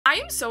I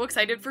am so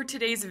excited for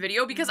today's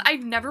video because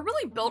I've never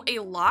really built a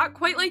lot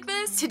quite like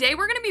this. Today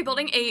we're gonna be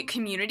building a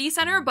community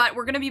center, but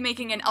we're gonna be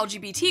making an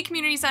LGBT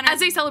community center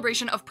as a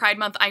celebration of Pride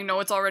Month. I know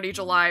it's already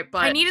July,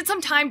 but I needed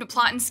some time to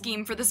plot and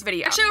scheme for this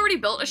video. Actually, I already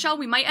built a shell.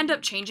 We might end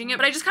up changing it,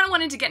 but I just kind of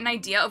wanted to get an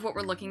idea of what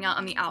we're looking at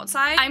on the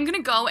outside. I'm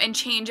gonna go and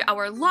change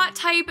our lot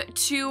type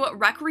to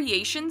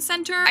recreation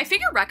center. I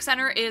figure rec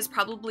center is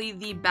probably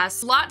the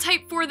best lot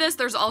type for this.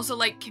 There's also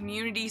like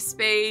community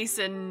space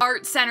and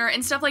art center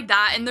and stuff like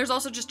that, and there's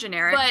also just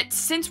generic. But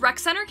since rec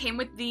center came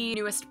with the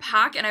newest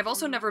pack, and I've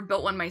also never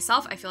built one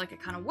myself, I feel like it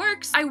kind of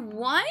works. I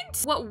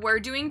want what we're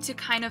doing to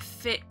kind of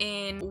fit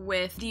in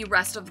with the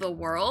rest of the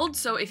world.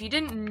 So if you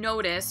didn't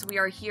notice, we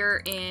are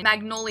here in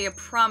Magnolia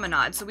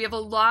Promenade. So we have a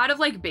lot of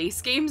like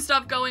base game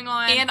stuff going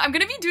on, and I'm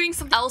gonna be doing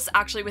something else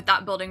actually with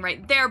that building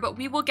right there, but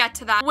we will get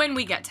to that when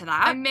we get to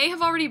that. I may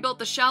have already built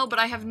the shell, but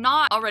I have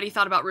not already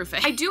thought about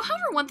roofing. I do,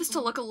 however, want this to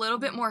look a little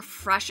bit more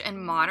fresh and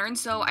modern,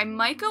 so I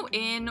might go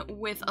in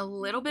with a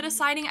little bit of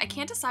siding. I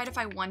can't decide if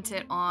I want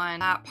it on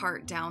that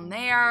part down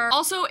there.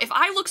 Also, if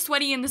I look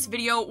sweaty in this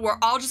video, we're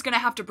all just gonna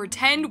have to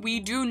pretend we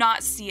do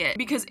not see it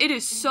because it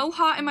is so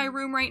hot in my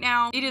room right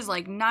now. It is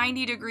like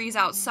 90 degrees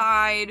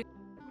outside.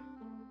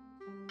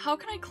 How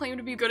can I claim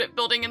to be good at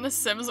building in The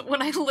Sims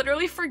when I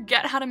literally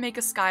forget how to make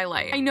a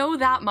skylight? I know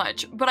that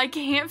much, but I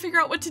can't figure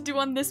out what to do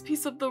on this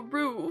piece of the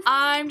roof.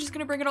 I'm just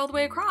gonna bring it all the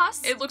way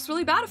across. It looks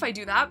really bad if I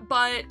do that,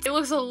 but it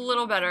looks a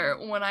little better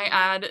when I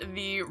add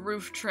the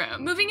roof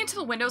trim. Moving into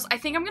the windows, I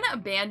think I'm gonna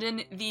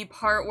abandon the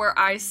part where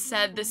I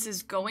said this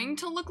is going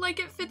to look like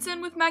it fits in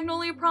with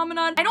Magnolia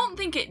Promenade. I don't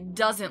think it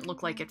doesn't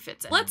look like it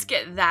fits in. Let's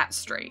get that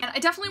straight. And I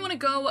definitely wanna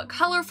go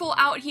colorful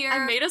out here.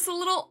 I made us a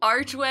little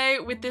archway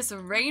with this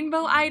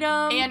rainbow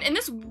item. And in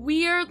this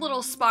weird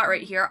little spot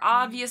right here,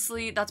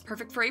 obviously that's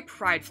perfect for a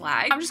pride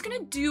flag. I'm just gonna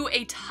do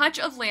a touch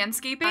of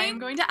landscaping. I'm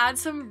going to add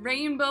some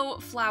rainbow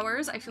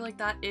flowers. I feel like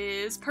that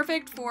is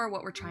perfect for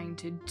what we're trying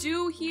to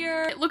do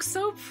here. It looks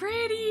so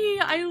pretty.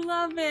 I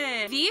love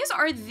it. These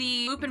are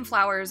the lupin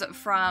flowers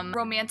from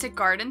Romantic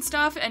Garden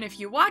stuff, and if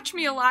you watch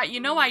me a lot, you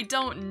know I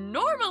don't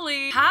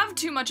normally have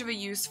too much of a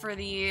use for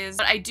these,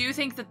 but I do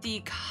think that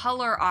the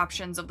color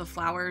options of the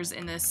flowers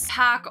in this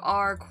pack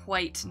are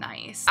quite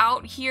nice.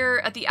 Out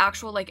here at the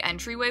actual like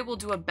entryway, we'll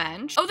do a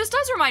bench. Oh, this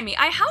does remind me,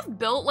 I have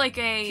built like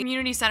a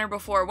community center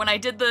before when I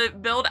did the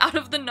build out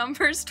of the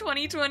numbers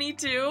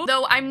 2022,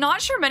 though I'm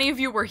not sure many of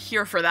you were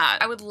here for that.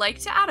 I would like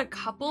to add a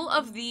couple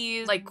of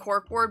these like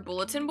corkboard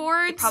bulletin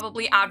boards,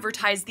 probably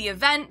advertise the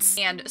events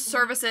and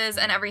services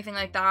and everything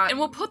like that. And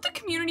we'll put the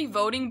community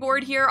voting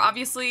board here.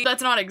 Obviously,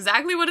 that's not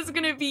exactly what it's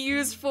gonna be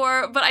used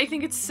for, but I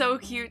think it's so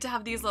cute to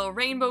have these little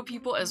rainbow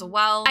people as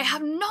well. I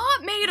have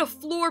not made a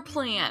floor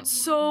plan,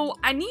 so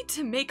I need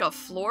to make a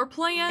floor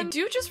plan. I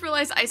do just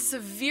realized I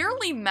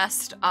severely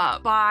messed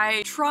up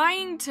by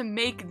trying to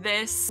make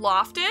this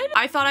lofted.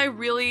 I thought I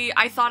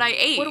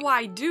ate.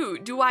 What do?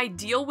 Do I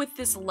deal with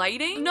this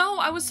lighting? No,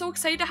 I was so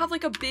excited to have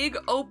like a big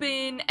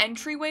open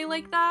entryway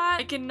like that.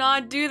 I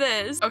cannot do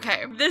this.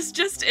 Okay, this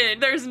just in.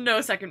 There's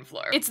no second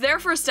floor. It's there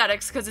for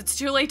aesthetics because it's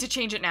too late to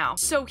change it now.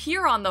 So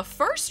here on the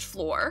first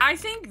floor, I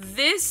think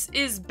this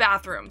is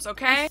bathrooms,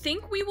 okay? I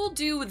think we will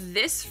do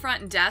this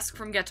front desk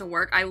from Get to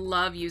Work. I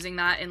love using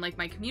that in like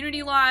my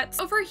community lots.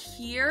 Over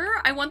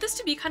here, I want this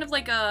to be kind of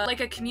like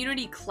a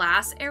community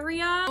class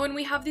area when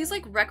we have these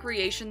like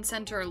recreation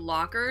center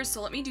lockers,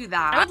 so let me do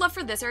that. I would love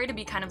for this area to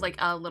be kind of like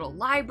a little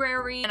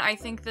library, and I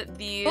think that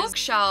these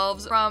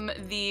bookshelves from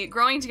the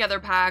Growing Together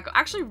pack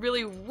actually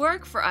really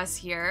work for us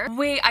here.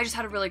 Wait, I just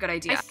had a really good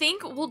idea. I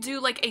think we'll do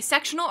like a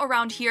sectional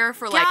around here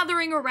for like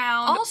gathering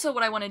around. Also,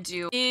 what I want to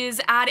do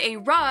is add a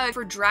rug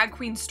for drag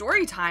queen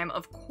story time,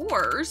 of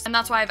course, and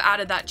that's why I've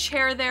added that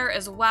chair there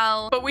as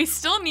well. But we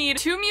still need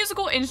 2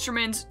 musical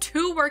instruments,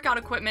 2 workout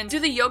equipment. Do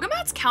the yoga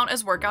mats count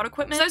as workout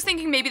equipment? So I was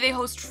thinking maybe they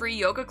host free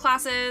yoga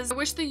classes. I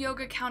wish the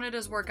yoga counted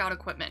as workout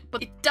equipment,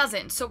 but it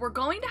doesn't. So we're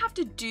going to have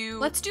to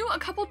let's do a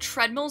couple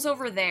treadmills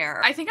over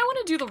there. I think I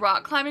want to do the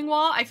rock climbing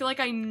wall. I feel like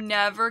I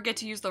never get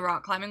to use the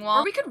rock climbing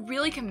wall. Or we could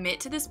really commit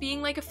to this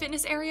being like a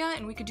fitness area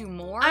and we could do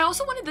more. I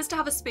also wanted this to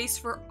have a space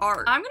for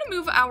art. I'm gonna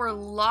move our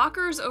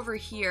lockers over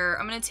here.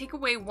 I'm gonna take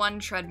away 1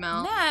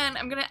 treadmill. Then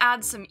I'm gonna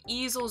add some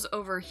easels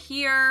over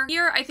here.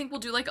 Here, I think we'll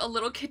do like a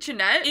little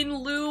kitchenette in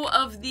lieu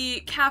of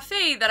the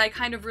cafe that I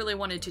kind of really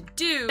wanted to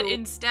do. But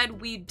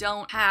instead, we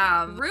don't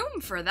have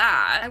room for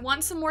that. I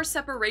want some more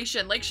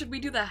separation. Like, should we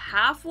do the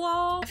half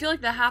wall? I feel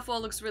like the half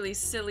wall looks really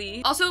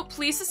silly. Also,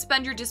 please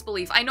suspend your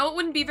disbelief. I know it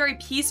wouldn't be very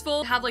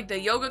peaceful to have like the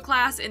yoga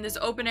class in this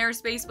open air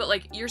space, but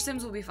like your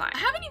Sims will be fine. I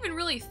haven't even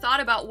really thought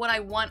about what I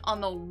want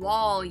on the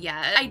wall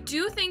yet. I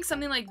do think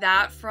something like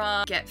that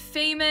from Get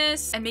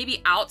Famous, and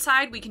maybe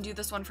outside we can do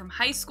this one from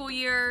high school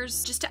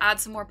years, just to add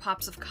some more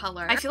pops of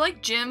color. I feel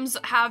like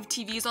gyms have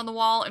TVs on the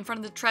wall in front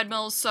of the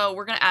treadmills, so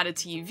we're gonna add a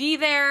TV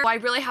there. Oh, I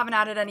really haven't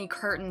added any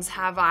curtains,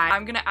 have I?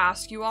 I'm gonna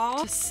ask you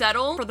all to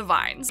settle for the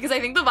vines because I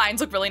think the vines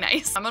look really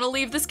nice. I'm gonna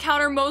leave this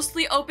counter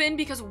mostly open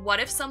because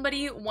what if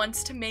somebody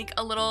wants to make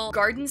a little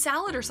garden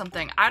salad or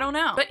something? I don't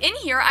know. But in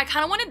here, I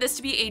kind of wanted this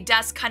to be a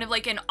desk, kind of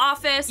like an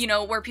office, you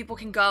know, where people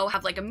can go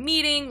have like a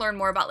meeting, learn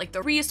more about like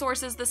the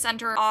resources the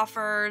center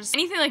offers,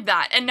 anything like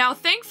that. And now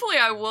thankfully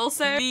I will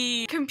say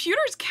the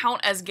computers count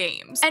as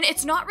games. And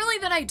it's not really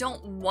that I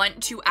don't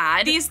want to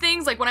add these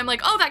things, like when I'm like,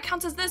 oh, that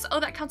counts as this,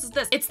 oh, that counts as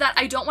this. It's that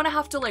I don't want to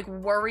have to like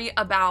worry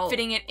about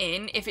fitting it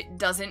in if it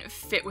doesn't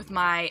fit with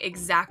my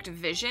exact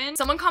vision.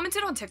 Someone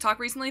commented on TikTok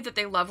recently that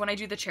they love when I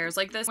do the chairs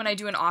like this when I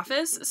do an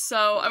office,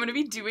 so I'm gonna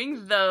be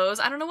doing those.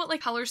 I don't know what like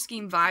color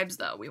scheme vibes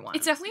though we want.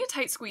 It's definitely a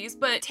tight squeeze,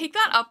 but take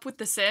that up with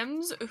the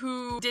Sims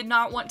who did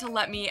not want to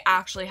let me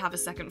actually have a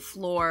second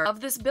floor of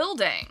this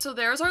building. So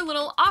there's our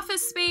little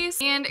office space,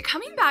 and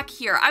coming back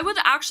here, I would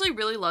actually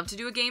really love to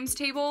do a games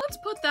table. Let's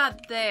put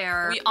that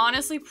there. We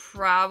honestly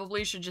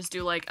probably should just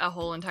do like a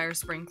whole entire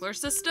sprinkler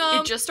system.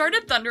 It just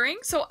started thundering,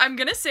 so I'm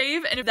gonna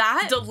save, and if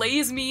that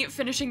delays me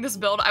finishing this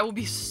build, I will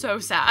be so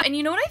sad. And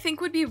you know what I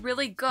think would be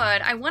really good?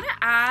 I want to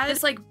add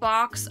this like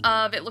box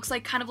of, it looks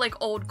like kind of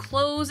like old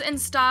clothes and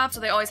stuff, so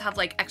they always have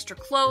like extra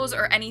clothes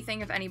or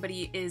anything if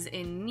anybody is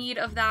in need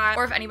of that,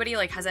 or if anybody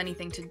like has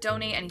anything to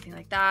donate, anything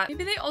like that.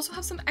 Maybe they also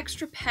have some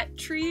extra pet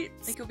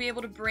treats, like you'll be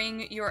able to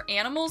bring your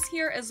animals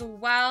here as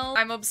well.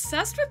 I'm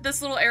obsessed with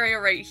this little area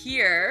right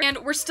here, and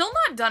we're still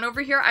not done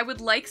over here. I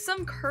would like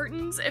some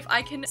curtains if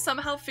I can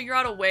somehow figure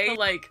out a way to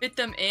like fit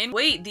them in.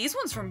 Wait, these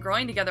ones from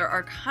Growing Together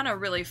are kind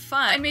of really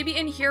fun. And maybe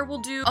in here we'll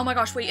do, oh my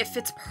gosh, wait, it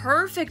fits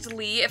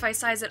perfectly if I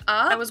size it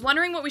up. I was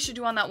wondering what we should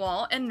do on that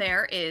wall, and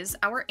there is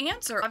our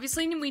answer.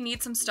 Obviously we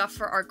need some stuff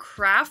for our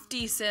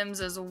crafty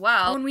Sims as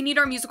well. Oh, and we need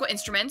our musical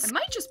instruments. I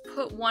might just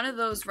put one of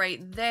those right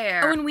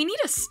there. Oh, and we need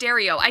a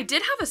stereo. I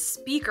did have a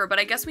speaker, but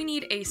I guess we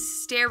need a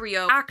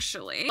stereo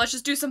actually. Let's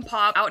just do some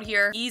pop out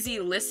here. Easy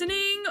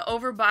listening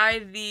over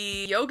by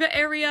the yoga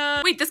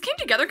area. Wait, this came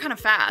together kind of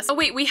fast. Oh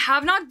wait, we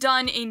have not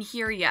done in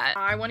here yet.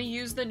 I want to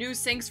use the new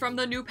sinks from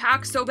the new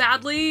pack so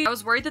badly. I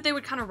was worried that they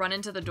would kind of run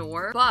into the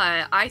door,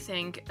 but I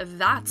think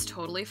that's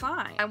totally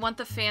fine. I want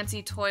the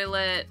fancy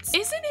toilets.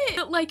 Isn't it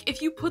that like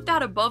if you put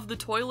that above the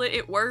toilet,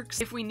 it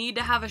works if we need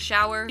to have a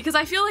shower? Because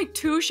I feel like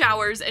 2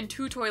 showers and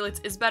 2 toilets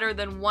is better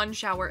than 1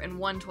 shower and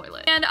 1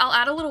 toilet. And I'll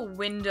add a little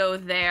window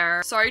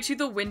there. Sorry to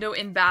the window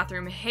in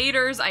bathroom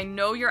haters. I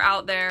know you're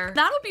out there.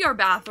 That'll be our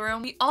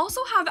bathroom. We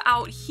also have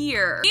out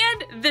here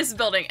and this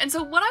building. And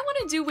so what I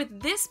want to do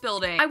with this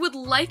building, I would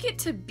like it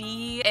to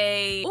be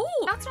a,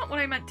 oh, that's not what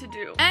I meant to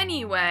do.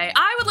 Anyway,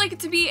 I would like it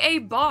to be a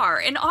bar.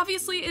 And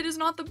obviously it is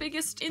not the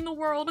biggest in the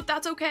world, but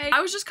that's okay.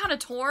 I was just kind of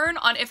torn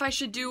on if I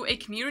should do a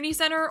community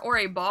center or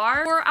a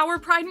bar for our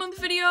Pride Month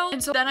video.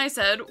 And so then I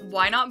said,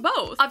 why not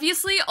both?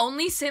 Obviously,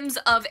 only Sims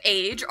of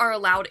age are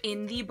allowed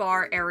in the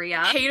bar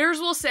area. Haters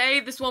will say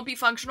this won't be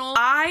functional.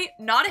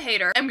 Not a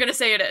hater, I'm gonna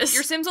say it is.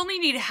 Your Sims only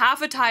need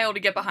half a tile to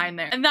get behind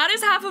there. And that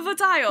is half of a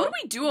tile. What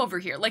do we do over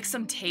here? Like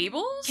some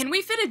tables? Can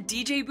we fit a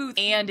DJ booth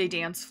and a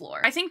dance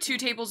floor? I think 2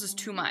 tables is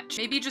too much.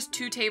 Maybe just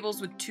 2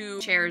 tables with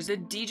 2 chairs. The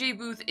DJ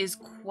booth is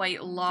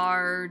quite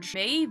large.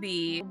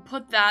 Maybe we'll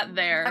put that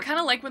there. I kind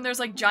of like when there's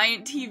like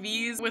giant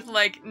TVs with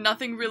like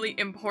nothing really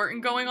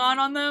important going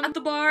on them at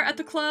the bar, at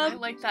the club. I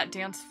like that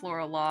dance floor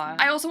a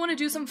lot. I also want to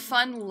do some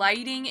fun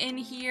lighting in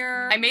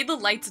here. I made the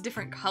lights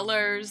different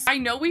colors. I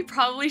know we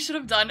probably should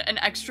have done an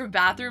extra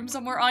bathroom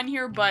somewhere on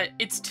here, but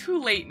it's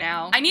too late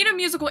now. I need a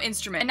musical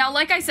instrument. And now,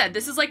 like I said,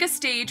 this is like a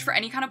stage for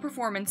any kind of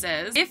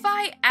performances. If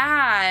I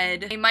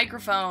add a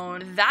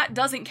microphone, that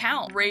doesn't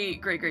count.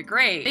 Great, great, great,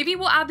 great. Maybe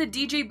we'll add the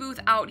DJ booth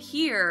out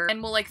here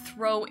and we'll like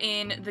throw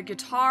in the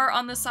guitar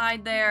on the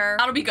side there.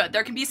 That'll be good.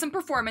 There can be some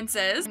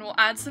performances, and we'll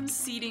add some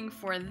seating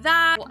for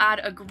that. We'll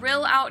add a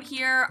grill out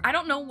here. I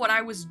don't know what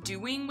I was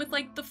doing with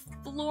like the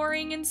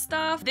flooring and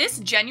stuff.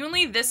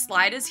 Genuinely, this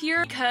slide is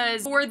here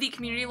because for the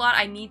community lot,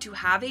 I need to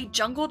have a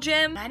jungle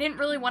gym. I didn't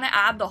really want to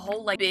add the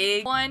whole like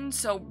big one,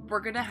 so we're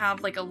gonna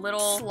have like a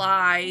little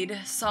slide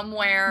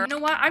somewhere. You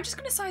know what? I'm just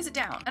gonna size it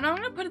down and I'm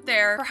gonna put it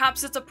there.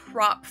 Perhaps it's a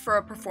prop for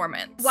a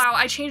performance. Wow,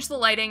 I changed the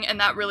lighting and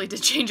that really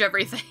did change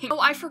everything. Oh,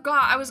 I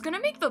forgot. I was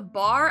gonna make the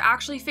bar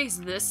actually face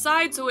this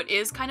side, so it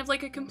is kind of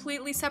like a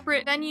completely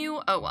separate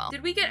venue. Oh well.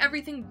 Did we get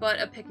everything but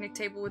a picnic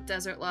table with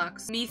desert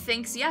lux? Me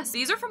thinks yes.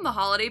 These are from the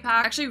holiday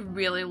pack. I actually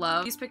really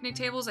love these picnic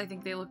tables. I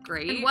think they look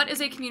great. And what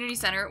is a community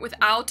center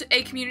without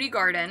a community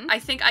garden? I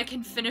think I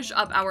can finish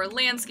up our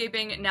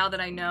landscaping now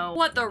that I know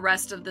what the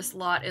rest of this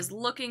lot is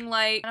looking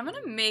like. And I'm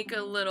gonna make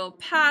a little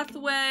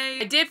pathway.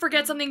 I did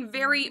forget something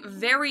very,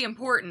 very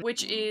important,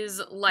 which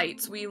is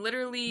lights. We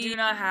literally do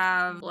not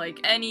have like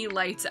any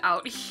lights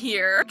out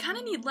here. We kind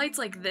of need lights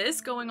like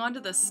this going onto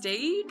the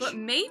stage, but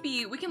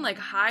maybe we can like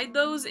hide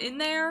those in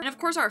there. And of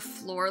course our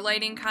floor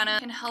lighting kind of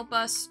can help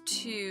us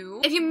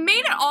too. If you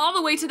made it all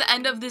the way to the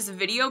end of this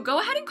video, go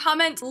ahead and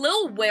comment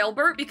Lil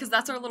Whalebert because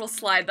that's our little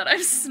slide that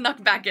I've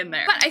snuck back in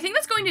there. But I think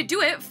that's going to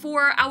do it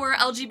for our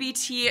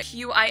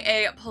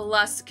LGBTQIA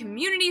plus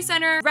community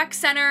center, rec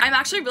center. I'm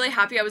actually really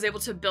happy I was able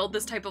to build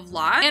this type of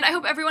lot, and I I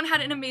hope everyone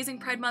had an amazing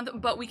Pride Month,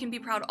 but we can be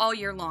proud all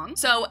year long.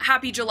 So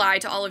happy July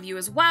to all of you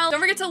as well.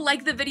 Don't forget to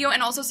like the video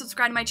and also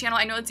subscribe to my channel.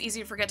 I know it's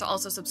easy to forget to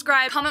also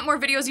subscribe. Comment more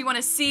videos you want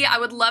to see. I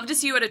would love to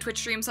see you at a Twitch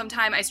stream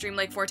sometime. I stream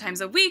like 4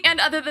 times a week.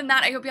 And other than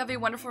that, I hope you have a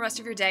wonderful rest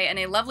of your day and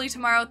a lovely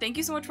tomorrow. Thank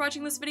you so much for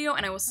watching this video,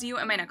 and I will see you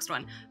in my next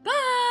one.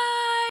 Bye!